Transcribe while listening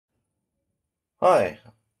Hi,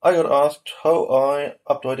 I got asked how I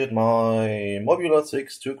updated my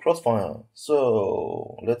Mobula6 to Crossfire.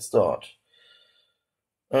 So let's start.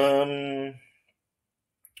 Um,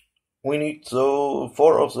 we need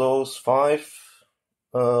four of those five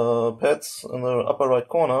pads in the upper right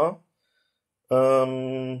corner.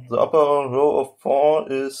 The upper row of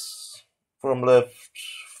four is from left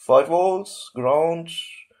 5 volts, ground,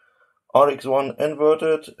 RX1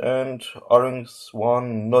 inverted, and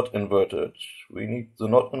RX1 not inverted. We need the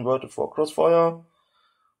not inverted for Crossfire.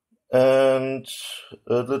 And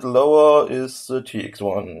a little lower is the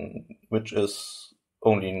TX1, which is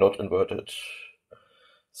only not inverted.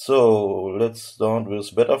 So let's start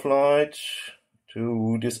with Betaflight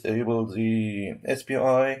to disable the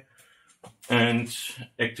SPI and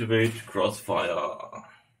activate Crossfire.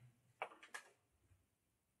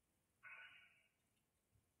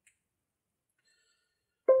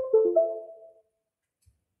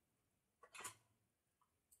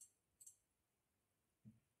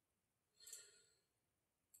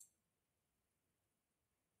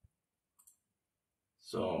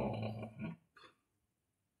 So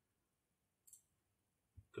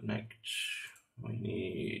connect. We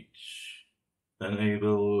need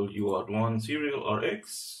enable UART1 serial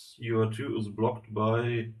RX. UART2 is blocked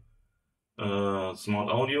by smart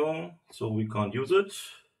audio, so we can't use it.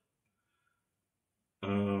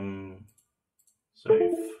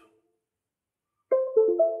 Save.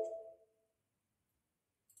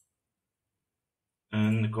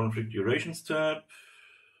 And the configurations tab,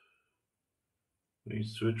 we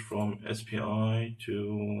switch from SPI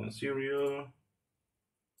to serial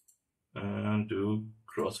and do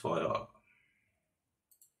Crossfire.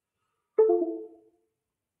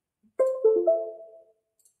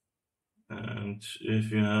 And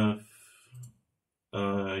if you have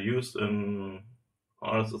used an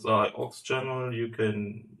RSSI aux channel,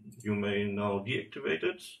 you may now deactivate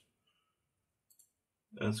it,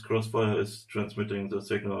 as Crossfire is transmitting the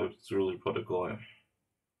signal through the protocol.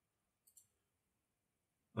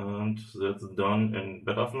 And that's done in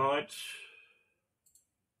Betaflight.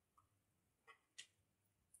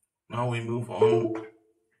 Now we move on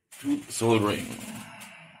to soldering.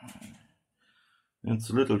 It's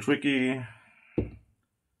a little tricky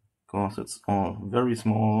because it's all very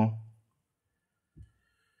small.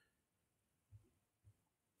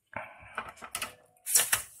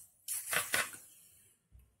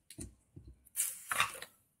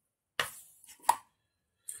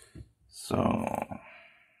 So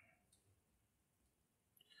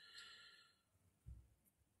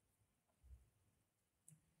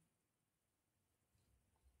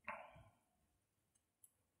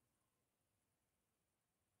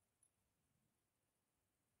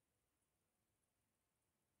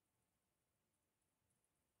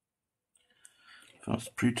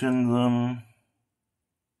first pre-tin them.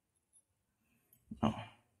 Oh.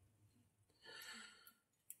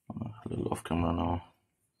 A little off camera now.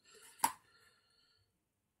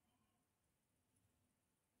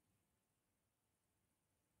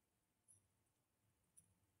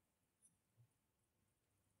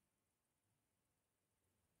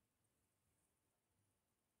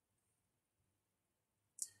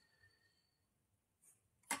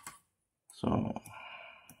 So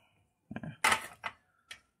yeah,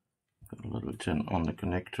 got a little tin on the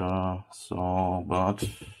connector. So, but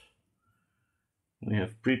we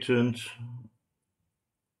have pre-tinned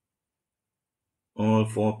all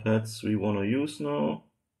four pads we want to use now.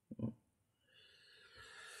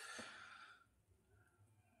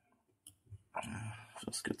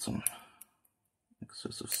 Just get some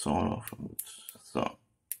excessive solder from it. So,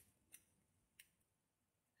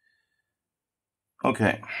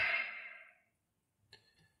 okay.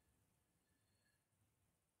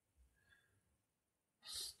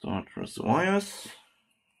 Start with the wires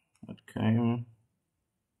that came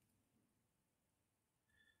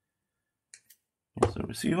with the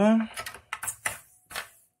receiver.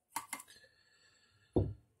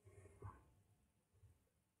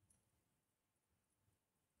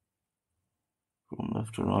 From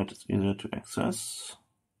left to right, it's easier to access.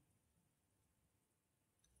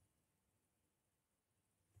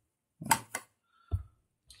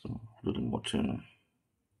 So, a little more tin.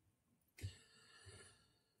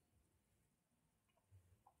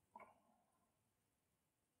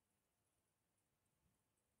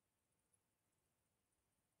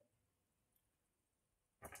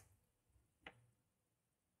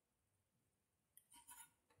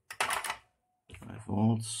 5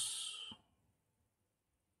 volts.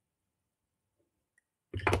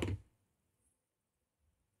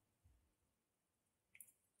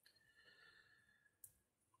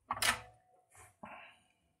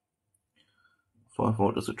 5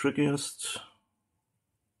 volt is the trickiest.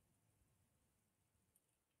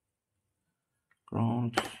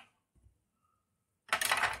 Ground.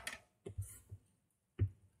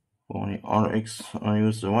 For the RX, I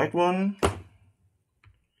use the white one.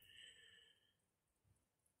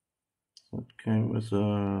 That came with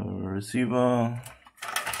a receiver.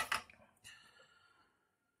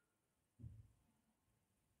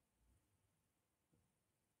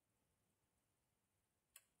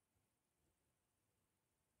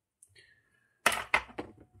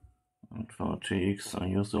 And for TX, I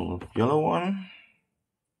use the yellow one.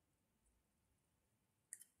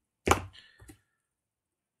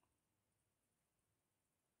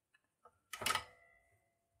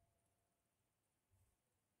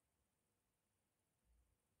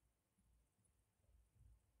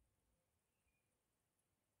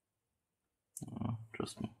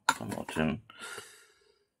 Just come out in.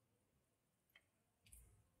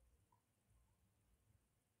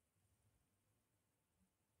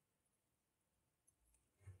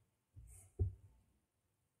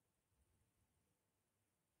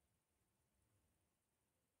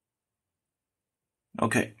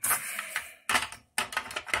 Okay.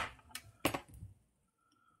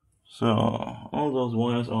 So all those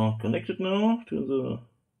wires are connected now to the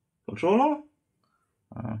controller.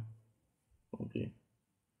 Okay.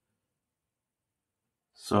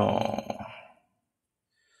 So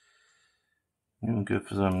you give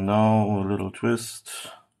them now a little twist.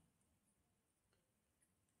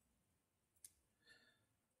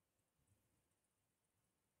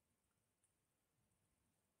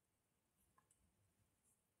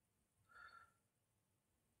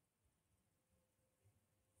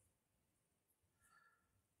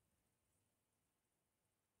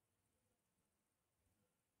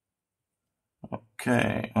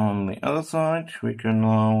 Okay, on the other side we can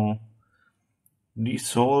now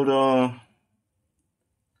desolder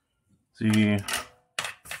the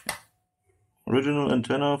original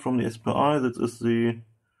antenna from the SPI. That is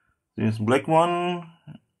this black one.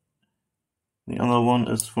 The other one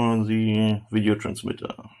is for the video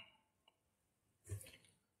transmitter.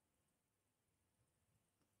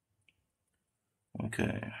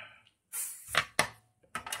 Okay.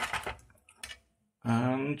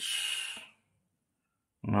 And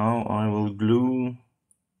now I will glue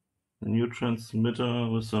the new transmitter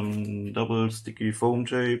with some double sticky foam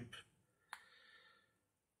tape.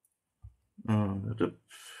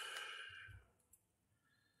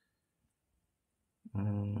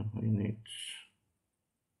 We need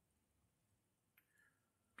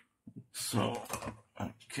so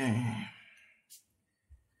okay.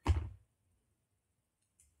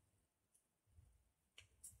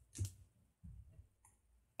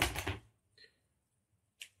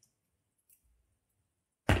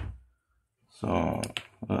 So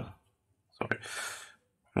sorry.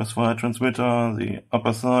 Crossfire transmitter, the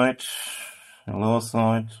upper side, the lower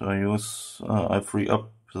side. I free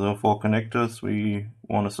up the 4 connectors we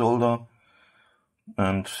want to solder,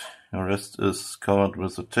 and the rest is covered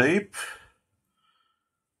with the tape.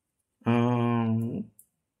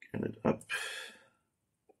 Get it up.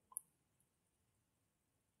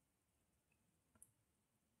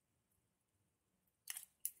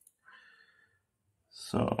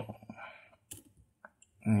 So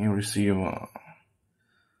the receiver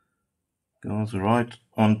goes right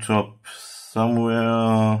on top,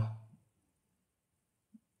 somewhere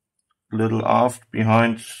little aft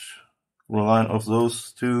behind the line of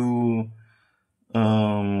those 2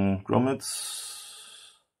 grommets,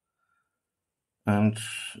 and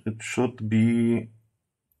it should be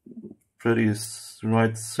pretty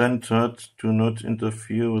right centered to not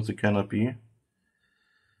interfere with the canopy.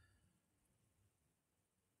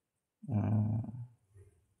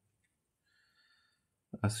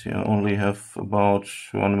 As you only have about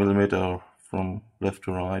 1 millimeter from left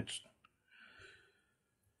to right.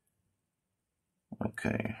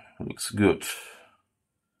 Okay, looks good.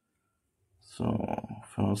 So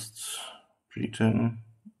first pre-tin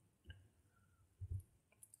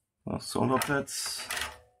solar pads.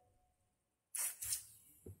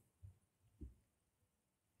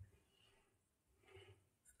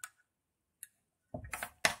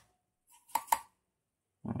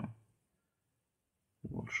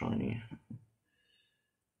 More shiny.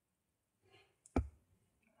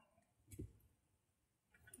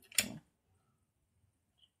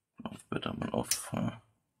 Better mal auf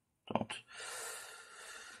dort.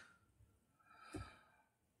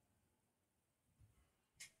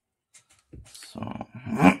 So.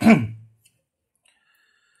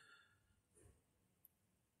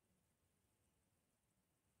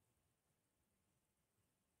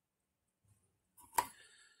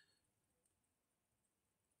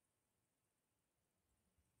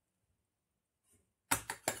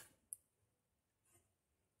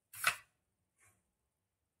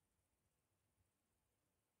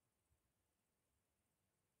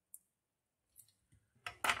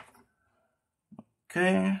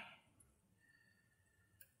 Okay.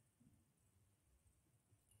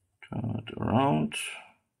 Turn it around.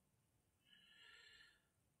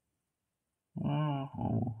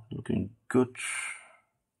 Oh, looking good.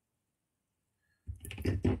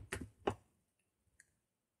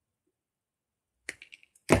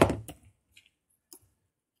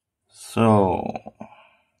 So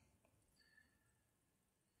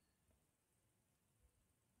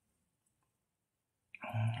I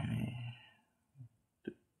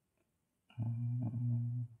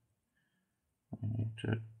need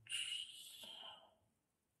to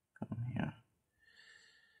come here.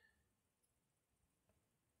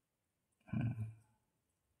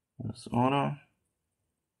 This order.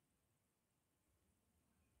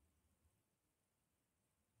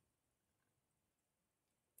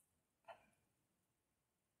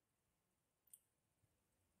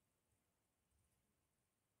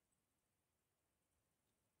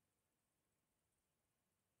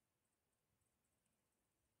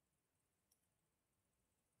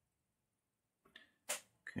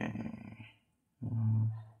 Okay. A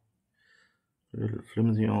little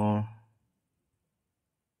flimsy or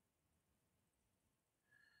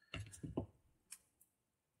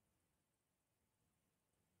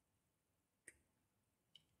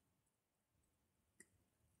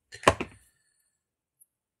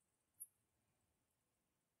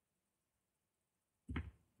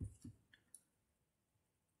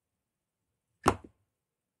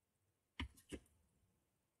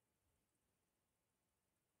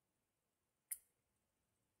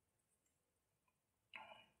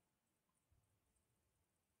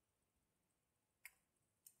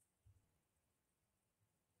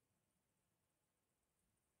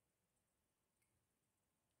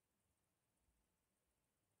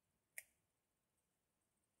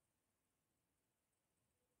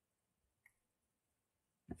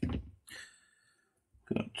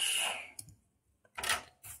good.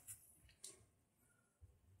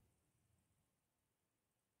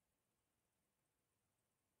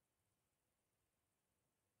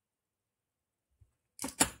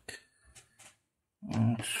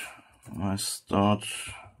 And I start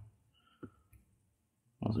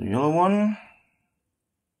with the yellow one,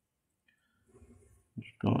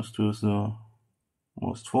 which goes to the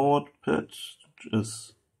most forward pitch, which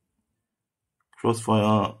is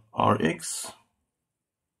Crossfire RX.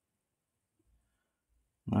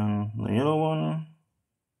 Then the yellow one,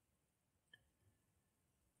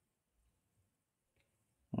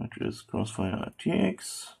 which is Crossfire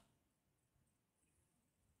TX.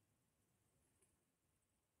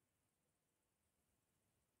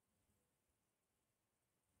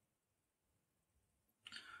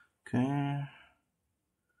 Okay.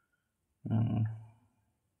 And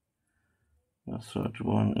the third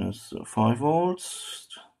one is 5 volts.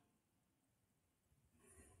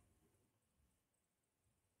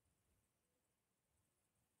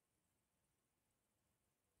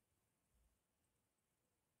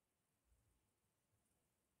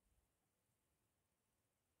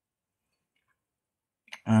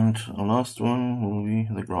 And the last one will be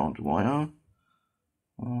the ground wire.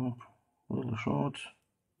 A little short.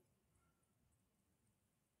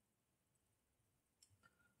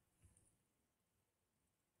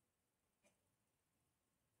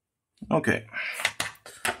 Okay,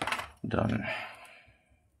 done.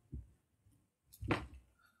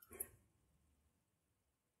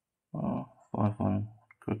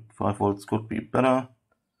 5 volts could be better,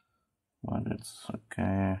 but it's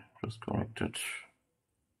okay. Just correct it.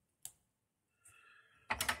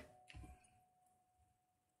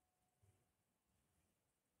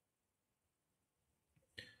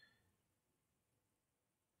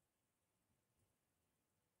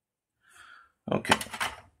 Okay,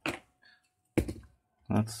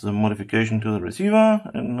 that's the modification to the receiver,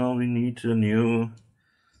 and now we need a new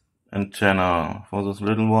antenna. For this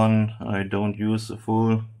little one, I don't use a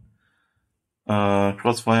full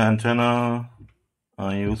Crossfire antenna.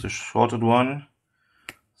 I use a shorted one,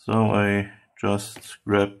 so I just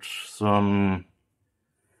grabbed some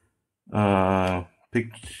UFL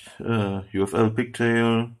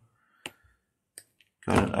pigtail,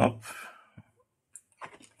 cut it up.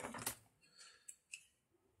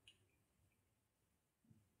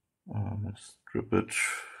 Strip it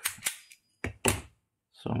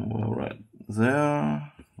somewhere right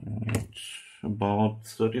there. It's about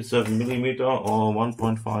 37 millimeter or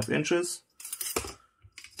 1.5 inches.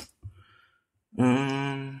 We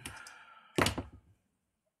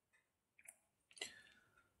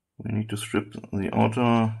need to strip the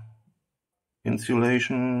outer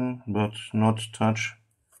insulation, but not touch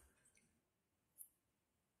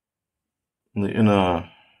the inner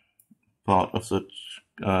part of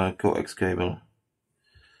the coax cable.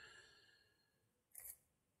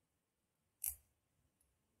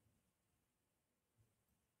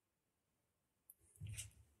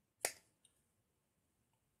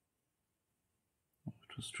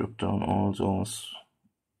 To strip down all those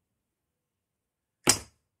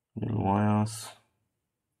little wires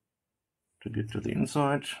to get to the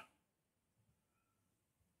inside.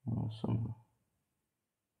 Awesome.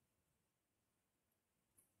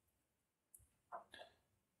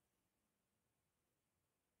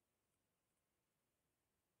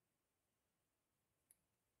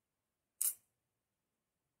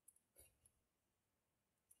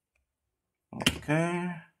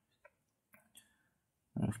 Okay.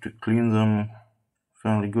 I have to clean them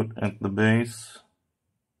fairly good at the base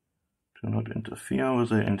to not interfere with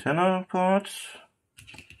the antenna part.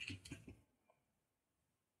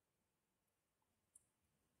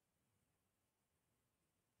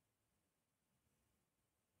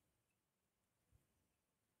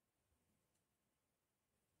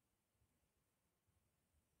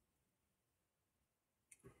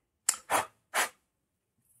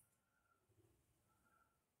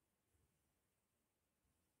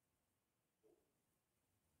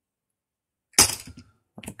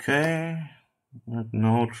 Okay, and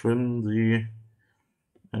now trim the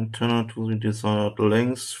antenna to the desired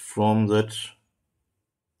length from that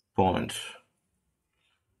point.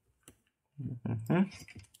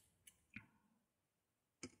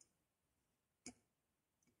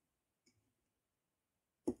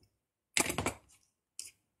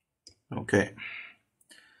 Okay.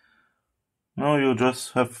 Now you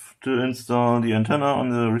just have to install the antenna on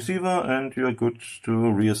the receiver and you are good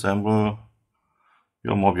to reassemble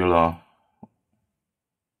your Mobula.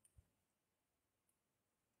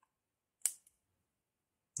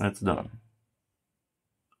 That's done.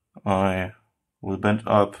 I will bend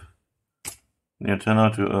up the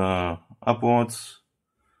antenna to upwards.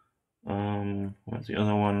 Where's the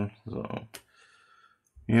other one? So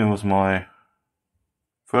here was my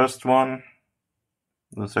first one.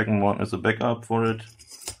 The second one is a backup for it,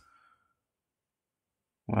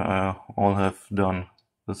 where I all have done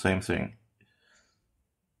the same thing.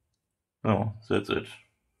 Oh, that's it.